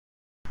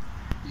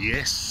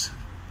Yes,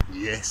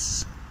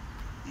 yes,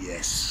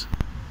 yes.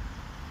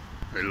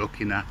 We're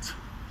looking at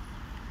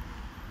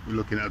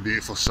a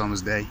beautiful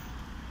summer's day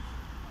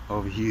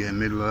over here in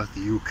Middle Earth,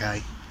 the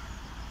UK.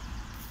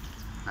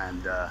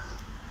 And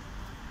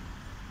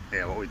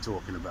yeah, what we're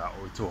talking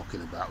about, we're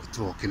talking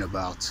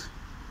about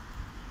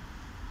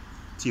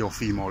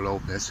Teofimo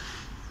Lopez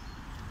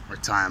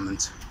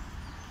retirement.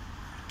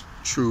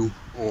 True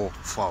or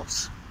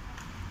false?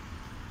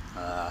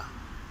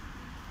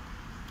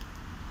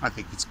 I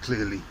think it's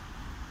clearly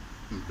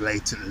and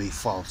blatantly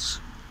false.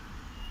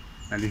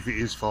 And if it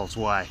is false,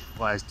 why?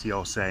 Why is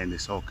Teo saying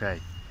this? Okay,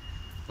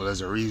 well,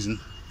 there's a reason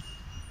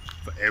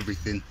for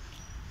everything,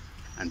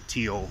 and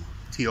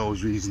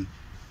Teo's reason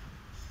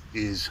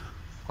is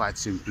quite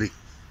simply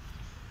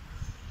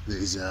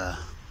there's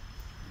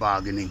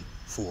bargaining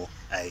for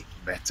a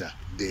better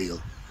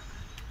deal.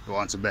 He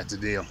wants a better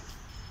deal,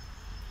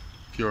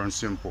 pure and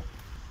simple.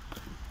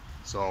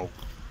 So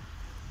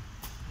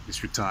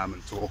this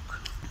retirement talk,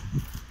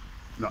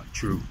 not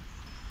true.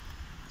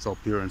 So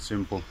pure and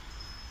simply,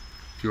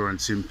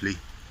 he's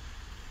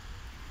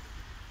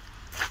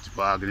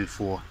bargaining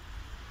for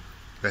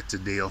a better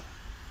deal.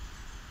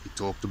 He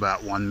talked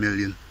about 1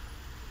 million.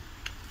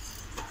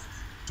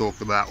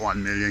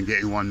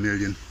 Getting 1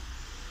 million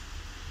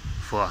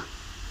for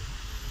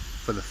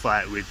the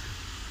fight with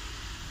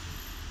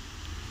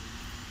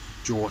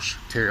Josh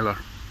Taylor,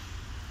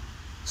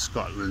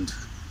 Scotland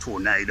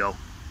Tornado.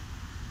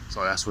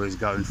 So that's what he's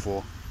going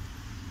for.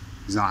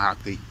 He's not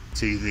happy.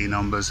 TV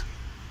numbers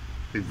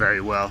did very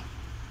well.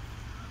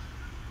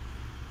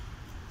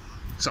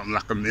 Something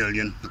like 1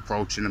 million,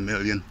 approaching 1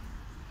 million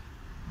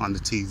on the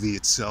TV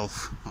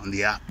itself, on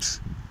the apps.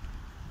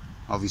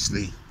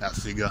 Obviously that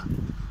figure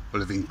will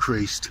have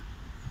increased.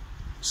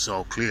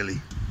 So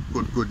clearly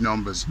good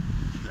numbers.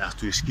 You'll have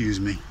to excuse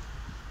me.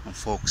 I'm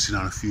focusing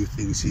on a few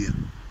things here.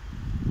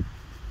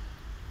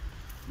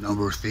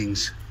 Number of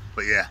things.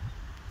 But yeah,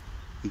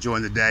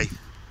 enjoying the day.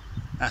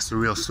 That's the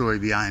real story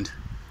behind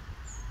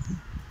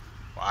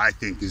what I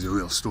think is the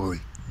real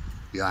story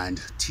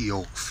behind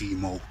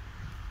Teofimo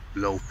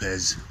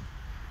Lopez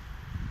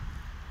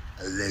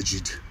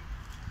alleged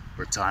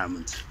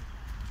retirement.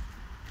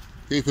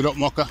 Keep it up,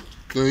 Mocha.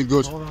 Doing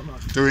good.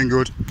 Doing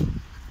good.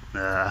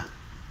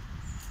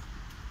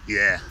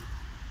 Yeah.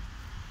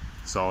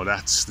 So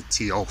that's the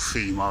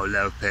Teofimo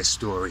Lopez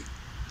story.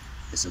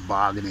 It's a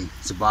bargaining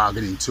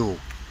tool.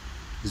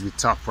 He's with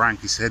Top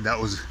Rank. He said that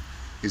was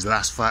his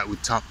last fight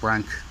with Top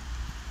Rank,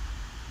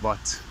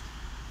 but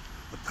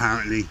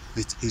apparently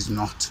it is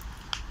not.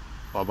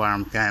 Bob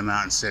Arum came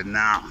out and said,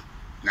 now,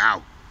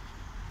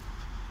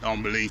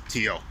 don't believe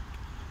Teo.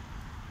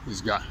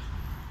 He's got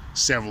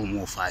several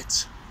more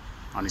fights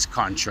on his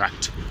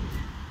contract.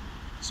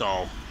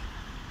 So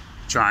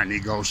try and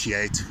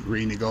negotiate,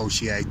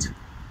 renegotiate.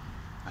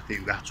 I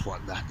think that's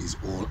what that is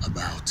all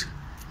about.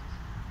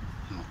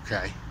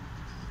 Okay,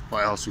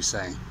 what else we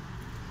saying?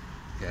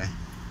 Okay,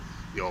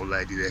 the old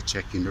lady there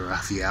checking the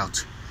Rafi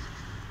out.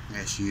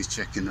 Yeah, she is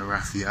checking the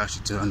Rafi out. She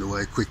turned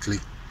away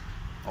quickly.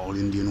 Old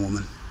Indian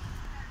woman,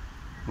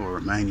 or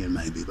Romanian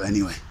maybe, but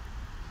anyway.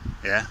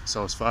 Yeah,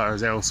 so as far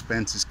as Errol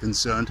Spence is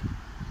concerned,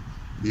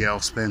 the Errol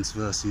Spence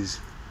versus,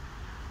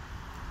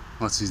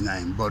 what's his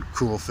name, Bud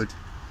Crawford,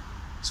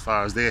 as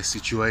far as their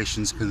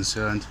situation's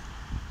concerned,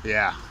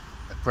 yeah,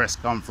 the press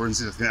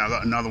conferences, I think I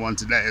got another one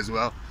today as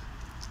well.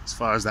 As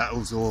far as that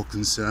was all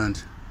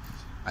concerned,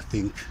 I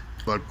think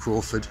Bud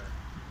Crawford,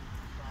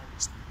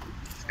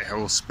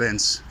 Errol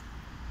Spence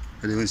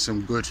are doing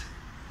some good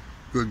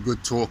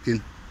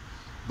talking.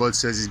 Bud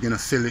says he's gonna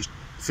fillet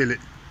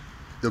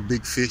the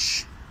big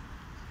fish,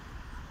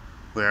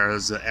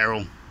 whereas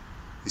Errol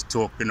is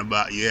talking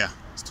about, yeah,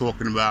 he's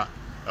talking about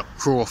a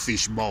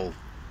crawfish bowl.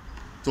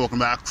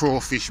 And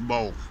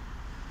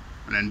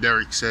then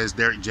Derek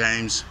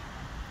James,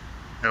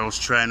 Errol's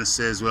trainer,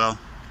 says, well,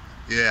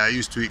 yeah, I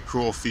used to eat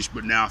crawfish,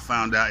 but now I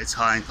found out it's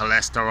high in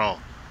cholesterol.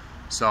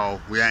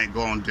 So we ain't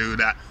gonna do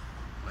that.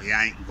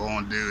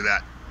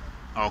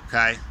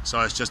 Okay, so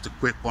it's just a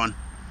quick one.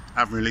 I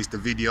haven't released a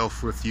video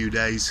for a few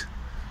days,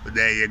 but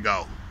there you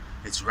go.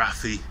 It's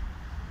Rafi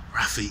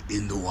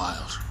in the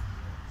wild.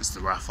 It's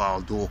the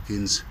Raphael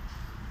Dawkins.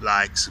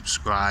 Like,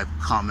 subscribe,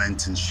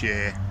 comment and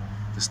share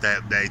to stay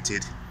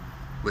updated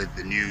with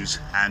the news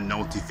and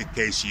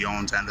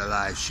notifications and the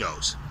live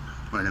shows.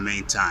 But in the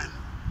meantime,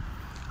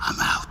 I'm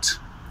out.